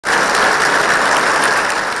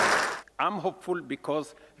I'm hopeful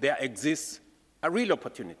because there exists a real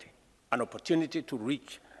opportunity, an opportunity to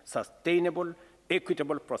reach sustainable,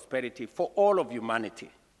 equitable prosperity for all of humanity,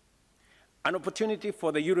 an opportunity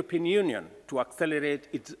for the European Union to accelerate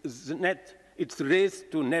its race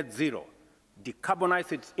to net zero,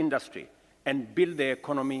 decarbonize its industry, and build the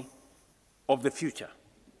economy of the future,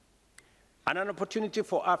 and an opportunity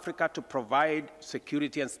for Africa to provide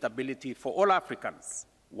security and stability for all Africans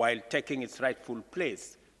while taking its rightful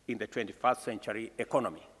place in the 21st century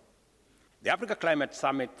economy. The Africa Climate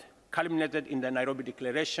Summit culminated in the Nairobi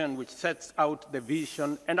Declaration, which sets out the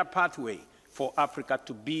vision and a pathway for Africa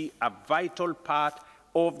to be a vital part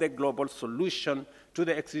of the global solution to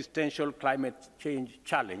the existential climate change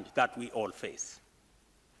challenge that we all face.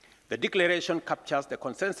 The declaration captures the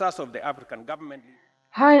consensus of the African government.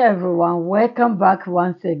 Hi everyone, welcome back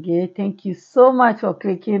once again. Thank you so much for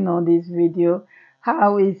clicking on this video.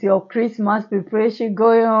 How is your Christmas preparation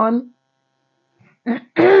going on?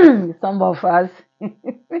 Some of us,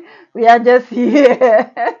 we are just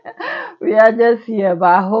here. We are just here, but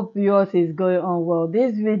I hope yours is going on well.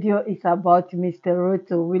 This video is about Mr.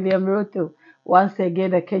 Ruto, William Ruto, once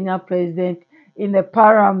again the Kenyan president in the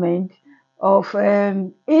parliament of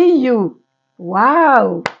EU.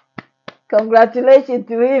 Wow! Congratulations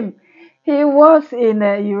to him. He was in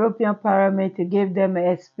the European Parliament to give them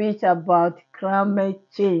a speech about climate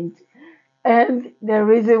change. And the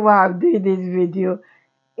reason why I'm doing this video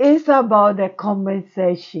is about the comment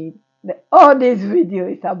section. All this video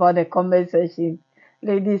is about the comment section.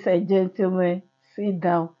 Ladies and gentlemen, sit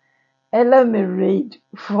down and let me read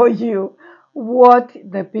for you what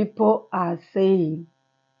the people are saying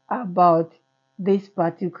about this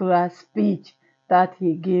particular speech that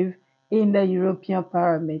he gave in the European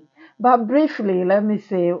Parliament. But briefly, let me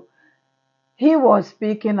say, he was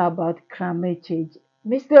speaking about climate change.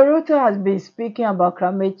 Mr. Ruto has been speaking about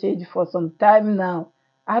climate change for some time now.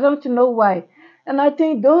 I don't know why. And I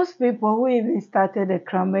think those people who even started the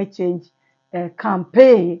climate change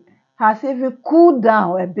campaign has even cooled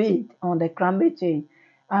down a bit on the climate change.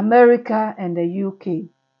 America and the UK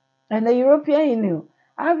and the European Union.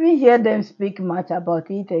 I haven't heard them speak much about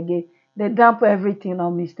it again. They dump everything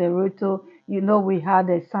on Mr. Ruto. You know, we had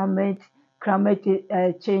a summit, climate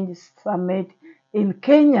change summit in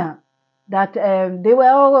Kenya, that they were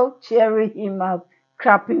all cheering him up,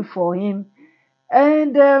 clapping for him.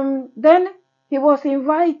 And then he was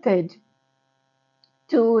invited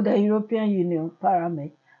to the European Union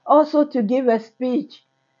Parliament, also to give a speech.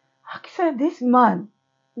 I said, this man,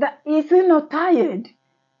 is he not tired?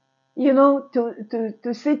 You know,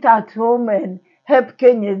 to sit at home and help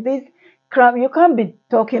Kenyans. You can't be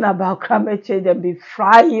talking about climate change and be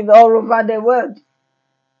flying all over the world.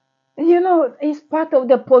 You know, it's part of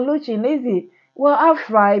the pollution, is it? Well, I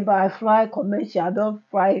fly, but I fly commercial. I don't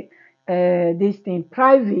fly this thing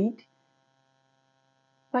private.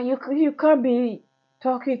 But you can't be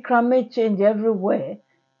talking climate change everywhere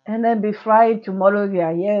and then be flying tomorrow you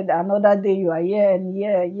are here, another day you are here and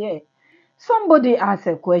here. Somebody asked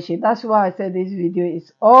a question. That's why I said this video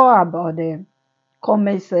is all about the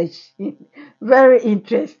comment section. Very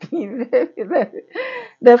interesting.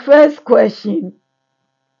 The first question,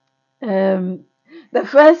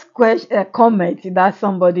 comment that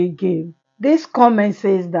somebody gave. This comment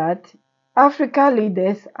says that African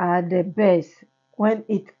leaders are the best when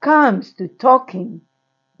it comes to talking,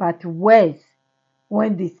 but worse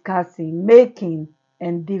when discussing, making,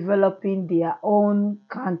 and developing their own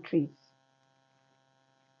countries.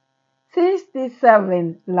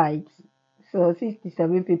 67 likes. So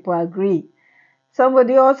 67 people agree.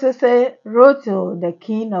 Somebody also said, Ruto, the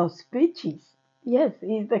king of speeches. Yes,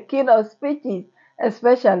 he's the king of speeches,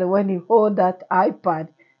 especially when he hold that iPad,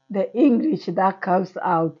 the English that comes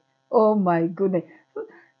out. Oh my goodness.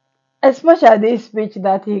 Especially this speech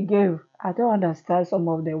that he gave. I don't understand some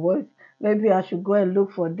of the words. Maybe I should go and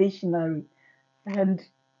look for dictionary. And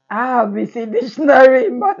I have been seeing dictionary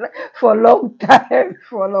for a long time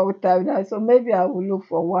now. So maybe I will look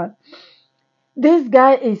for one. This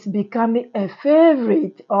guy is becoming a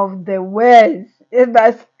favorite of the West. And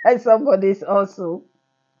that's why somebody's also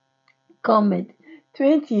comment.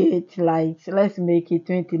 28 likes. Let's make it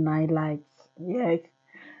 29 likes. Yes.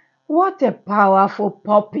 What a powerful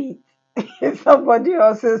puppet. Somebody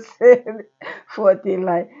also said 40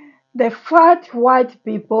 likes. The fat white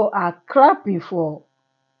people are clapping for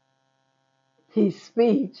his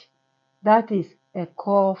speech. That is a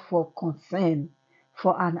call for concern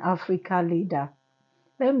for an African leader.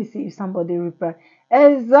 Let me see if somebody replied.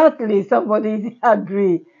 Exactly, somebody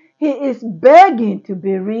agree. He is begging to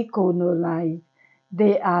be recognized.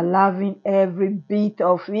 They are loving every bit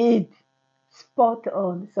of it. Spot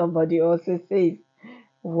on, somebody also says.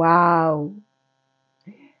 Wow.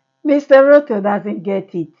 Mr. Ruto doesn't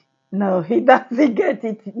get it. No, he doesn't get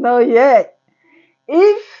it. No, yet.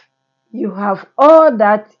 If you have all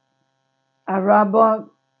that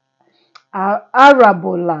Arabo,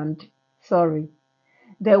 Arabo land, sorry,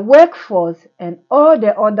 the workforce and all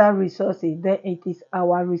the other resources, then it is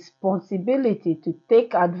our responsibility to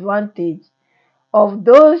take advantage of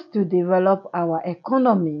those to develop our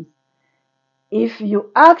economy. If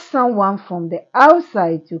you ask someone from the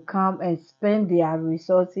outside to come and spend their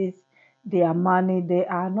resources, their money, they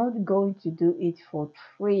are not going to do it for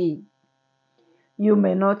free. You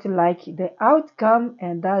may not like the outcome,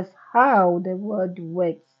 and that's how the world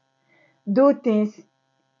works. Do things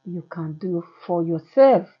you can do for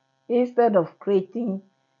yourself instead of creating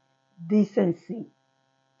decency.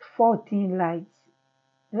 14 likes.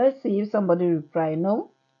 Let's see if somebody reply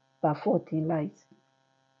no, but 14 likes.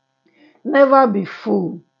 Never be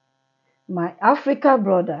fooled, my Africa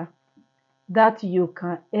brother, that you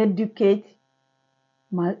can educate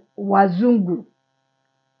Wazungu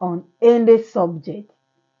on any subject.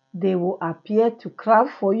 They will appear to clap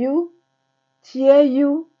for you, cheer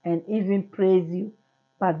you, and even praise you.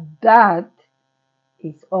 But that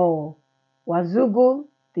is all. Wazungu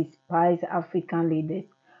despise African leaders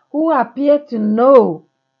who appear to know,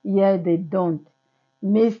 yet they don't.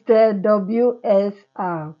 Mr.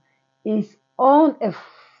 WSR is on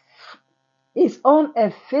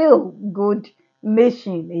a feel-good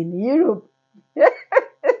mission in Europe.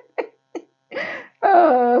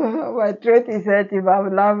 Oh, my throat is hurting, but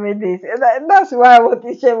I'm loving this. And that's why I want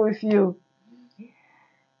to share with you.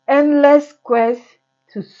 Endless quest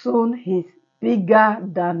to soon his bigger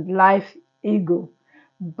than life ego.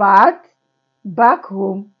 But back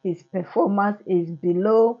home, his performance is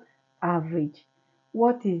below average.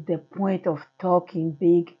 What is the point of talking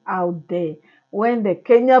big out there when the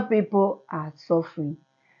Kenya people are suffering?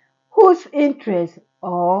 Whose interest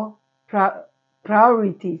or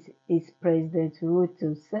priorities is President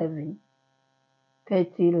Ruto serving?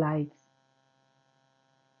 30 likes.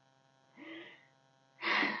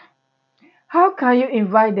 How can you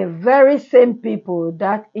invite the very same people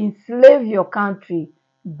that enslave your country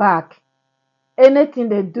back? Anything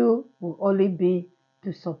they do will only be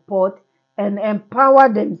to support and empower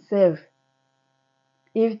themselves.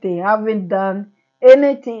 If they haven't done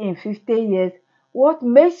anything in 50 years, what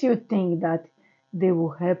makes you think that they will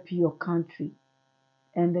help your country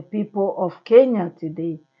and the people of Kenya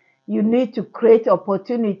today? You need to create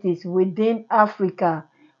opportunities within Africa.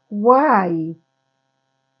 Why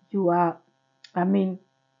you are, I mean,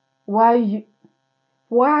 why you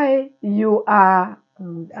are,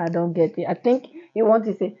 I don't get it. I think you want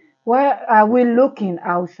to say, why are we looking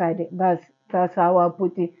outside? That's how I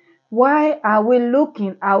put it. Why are we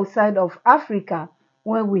looking outside of Africa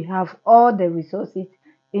when we have all the resources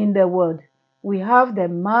in the world? We have the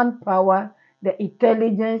manpower, the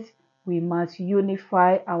intelligence. We must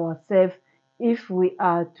unify ourselves if we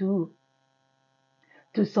are to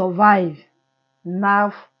survive.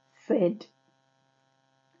 Nav said.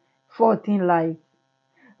 14 lives.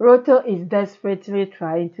 Ruto is desperately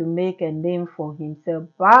trying to make a name for himself,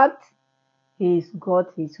 but he's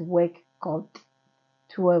got his work cut.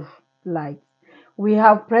 12 likes. We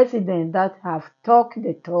have presidents that have talked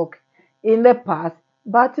the talk in the past,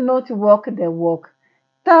 but not walk the walk.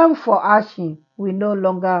 Time for action. We no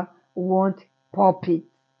longer want puppets.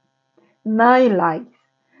 9 likes.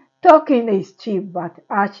 Talking is cheap, but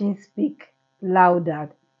actions speak louder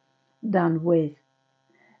than words.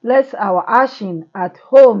 Let our action at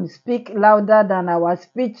home speak louder than our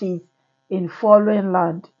speeches in foreign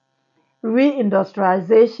land.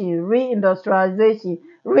 Reindustrialization, reindustrialization,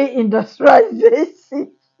 reindustrialization.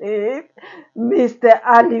 Mr.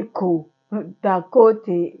 Aliko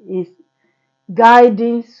Dakote is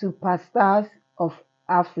guiding superstars of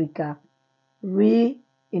Africa.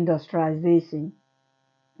 Reindustrialization.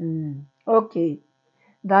 Okay,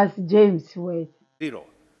 that's James West. Zero,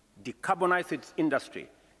 decarbonize its industry,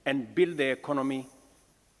 and build the economy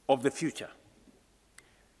of the future.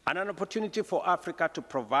 And an opportunity for Africa to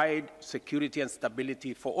provide security and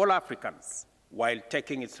stability for all Africans while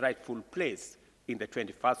taking its rightful place in the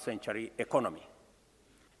 21st century economy.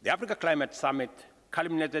 The Africa Climate Summit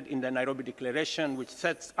culminated in the Nairobi Declaration, which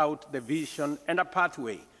sets out the vision and a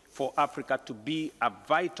pathway for Africa to be a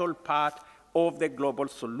vital part of the global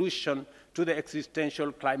solution to the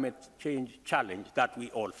existential climate change challenge that we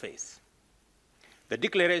all face. The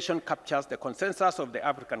declaration captures the consensus of the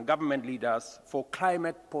African government leaders for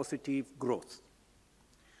climate-positive growth.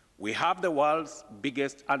 We have the world's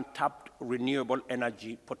biggest untapped renewable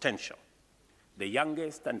energy potential. the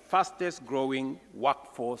youngest and fastest growing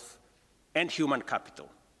workforce and human capital,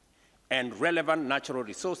 and relevant natural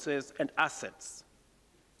resources and assets.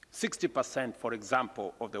 60%, for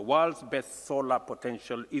example, of the world's best solar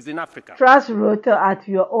potential is in Africa. Trust Ruto at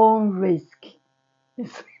your own risk.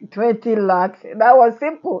 20 lakhs. That was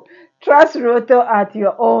simple. Trust Ruto at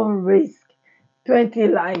your own risk. 20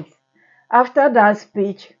 lakhs. After that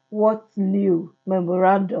speech, what's new?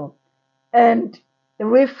 Memorandum and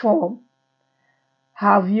reform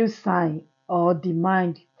have you signed or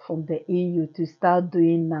demand from the EU to start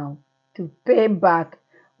doing now to pay back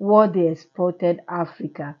what they exported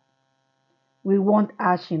Africa? We want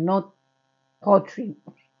action, not poetry.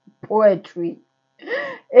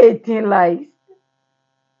 18 likes.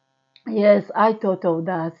 Yes, I thought of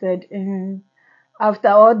that. I said, after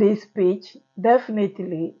all this speech,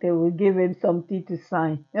 definitely they will give him something to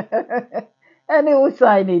sign. And he will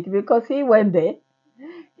sign it because he went there.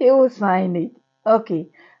 He will sign it. Okay.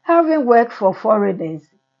 Having worked for foreigners,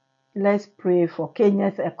 let's pray for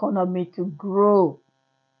Kenya's economy to grow.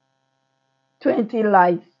 20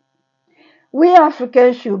 likes. We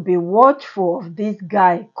Africans should be watchful of this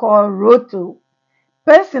guy called Ruto.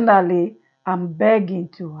 Personally, I'm begging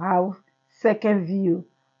to have second view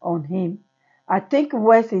on him. I think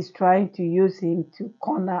West is trying to use him to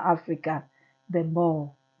corner Africa the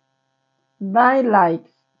more. 9 likes.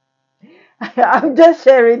 I'm just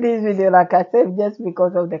sharing this video, like I said, just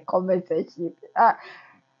because of the comment section.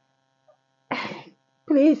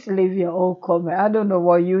 Please leave your own comment. I don't know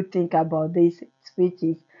what you think about these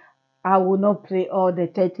speeches. I will not play all the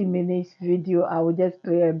 30 minutes video. I will just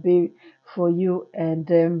play a bit for you.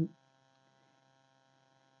 And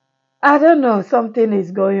I don't know, something is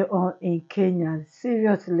going on in Kenya.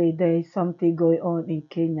 Seriously, there is something going on in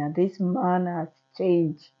Kenya. This man has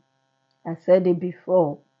changed. I said it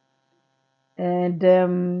before.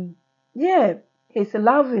 And yeah, he's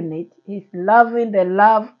loving it. He's loving the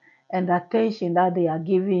love and attention that they are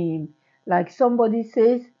giving him. Like somebody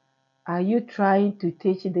says, are you trying to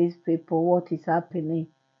teach these people what is happening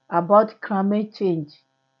about climate change?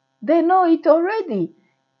 They know it already.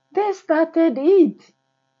 They started it.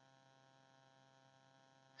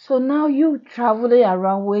 So now you traveling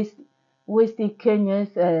around wasting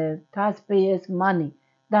Kenya's taxpayers' money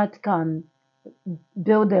that can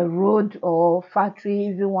build a road or factory,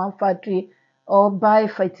 even one factory, or buy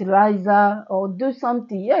fertilizer or do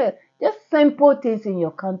something. Yeah, just simple things in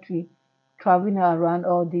your country. Traveling around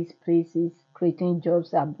all these places, creating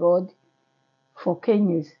jobs abroad for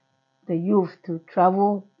Kenyans, the youth to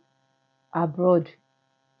travel abroad.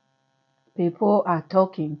 People are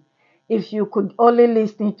talking. If you could only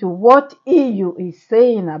listen to what EU is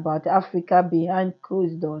saying about Africa behind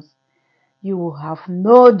closed doors, you will have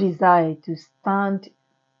no desire to stand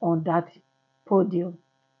on that podium.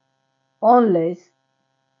 Unless,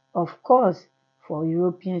 of course, for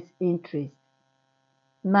Europeans' interest.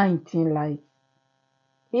 19 likes.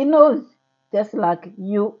 He knows, just like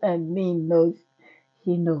you and me knows,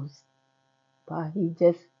 he knows. But he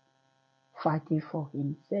just fighting for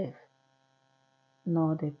himself,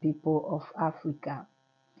 not the people of Africa.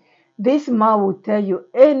 This man will tell you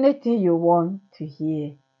anything you want to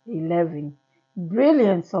hear. 11.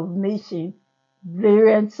 Brilliant submission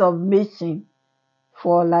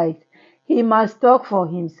for likes. He must talk for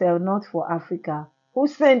himself, not for Africa. Who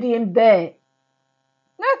sent him there?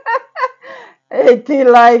 80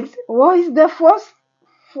 likes. What is the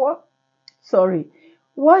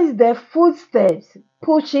what is the footsteps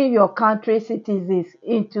pushing your country citizens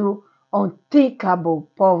into unthinkable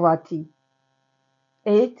poverty?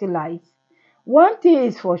 8 likes. One thing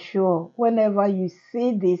is for sure, whenever you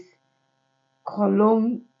see this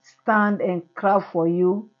column stand and clap for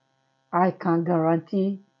you, I can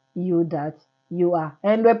guarantee you that you are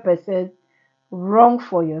 100% wrong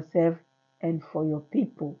for yourself and for your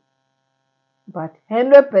people, but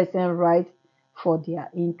 100% right for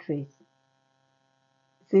their interests.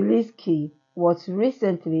 Zelensky was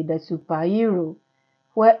recently the superhero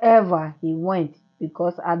wherever he went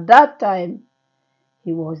because at that time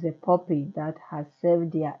he was a puppet that has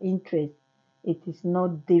served their interests. It is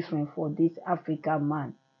not different for this African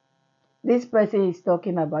man. This person is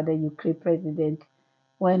talking about the Ukraine president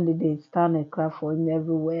when they stand and clap for him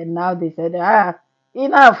everywhere. Now they said,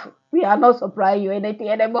 enough. We are not supplying you anything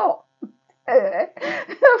anymore.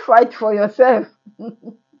 Fight for yourself.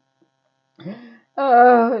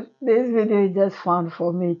 This video is just fun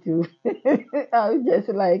for me too. I'm just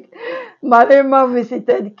like, Malema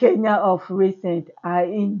visited Kenya of recent. I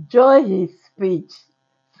enjoy his speech.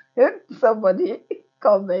 Somebody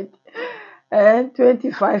comment. And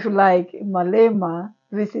 25 like Malema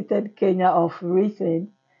visited Kenya of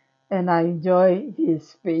recent. and I enjoy his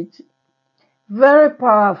speech. Very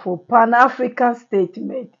powerful Pan-African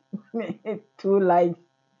statement. Two lines.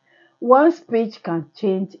 One speech can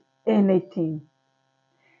change anything.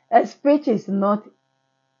 A speech is not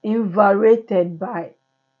evaluated by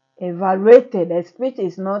A speech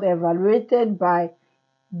is not evaluated by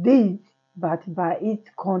this, but by its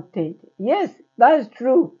content. Yes, that's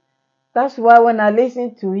true. That's why when I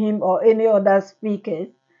listen to him or any other speakers,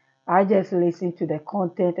 I just listen to the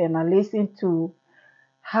content and I listen to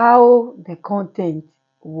how the content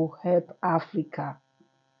will help Africa,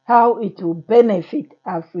 how it will benefit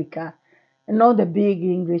Africa, and not the big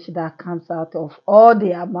English that comes out of all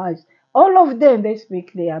their mouths. All of them, they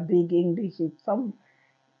speak their big English. Some,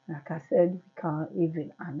 like I said, we can't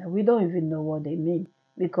even, and we don't even know what they mean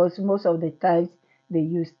because most of the times they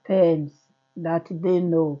use terms that they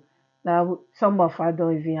know. Now, some of us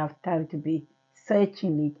don't even have time to be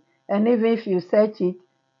searching it. And even if you search it,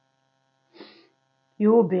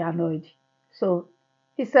 you will be annoyed. So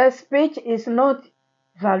he says speech is not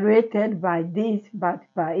evaluated by this, but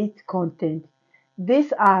by its content.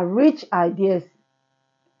 These are rich ideas.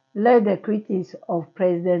 Let the critics of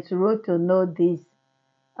President Ruto know this.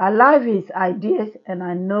 I love his ideas and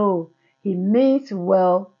I know he means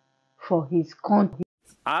well for his country.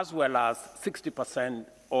 As well as 60%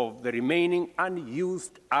 of the remaining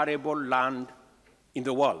unused arable land in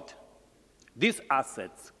the world. These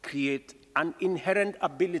assets create an inherent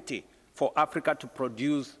ability for Africa to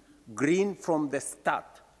produce green from the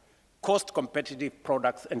start, cost-competitive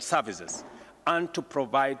products and services, and to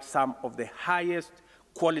provide some of the highest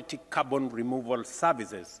quality carbon removal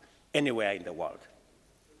services anywhere in the world.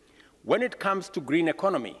 When it comes to green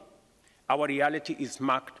economy, our reality is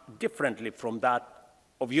marked differently from that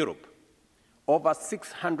of Europe. Over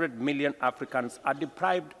 600 million Africans are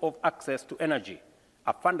deprived of access to energy,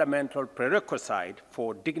 a fundamental prerequisite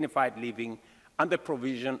for dignified living and the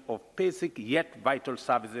provision of basic yet vital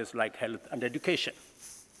services like health and education.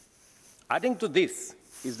 Adding to this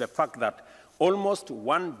is the fact that almost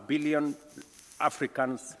 1 billion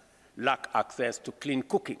Africans lack access to clean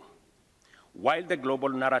cooking. While the global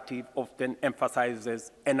narrative often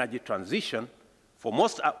emphasizes energy transition, for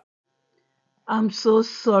most... I'm so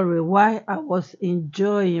sorry. While I was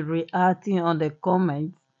enjoying reacting on the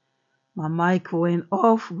comments, my mic went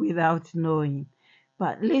off without knowing.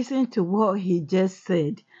 But listen to what he just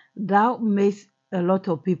said. That makes a lot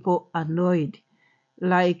of people annoyed.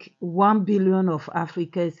 Like 1 billion of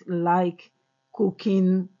Africans like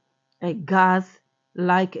cooking, gas,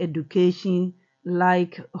 like education,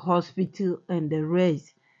 like hospital, and the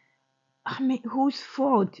rest. I mean, whose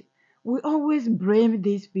fault? We always blame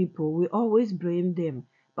these people. We always blame them.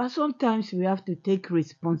 But sometimes we have to take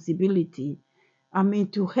responsibility. I mean,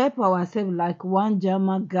 to help ourselves, like one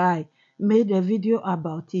German guy made a video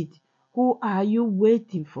about it. Who are you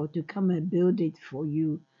waiting for to come and build it for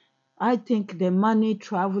you? I think the money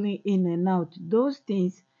traveling in and out, those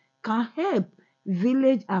things can help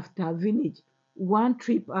village after village, one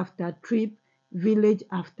trip after trip, village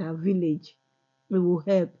after village. It will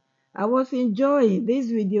help. I was enjoying this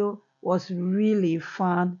video, was really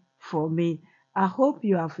fun for me. I hope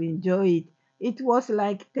you have enjoyed it. It was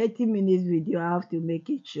like 30 minutes video. I have to make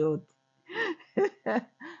it short.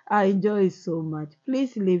 I enjoy it so much.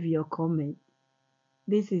 Please leave your comment.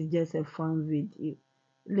 This is just a fun video.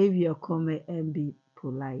 Leave your comment and be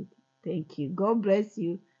polite. Thank you. God bless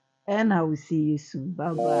you. And I will see you soon.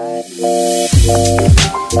 Bye-bye.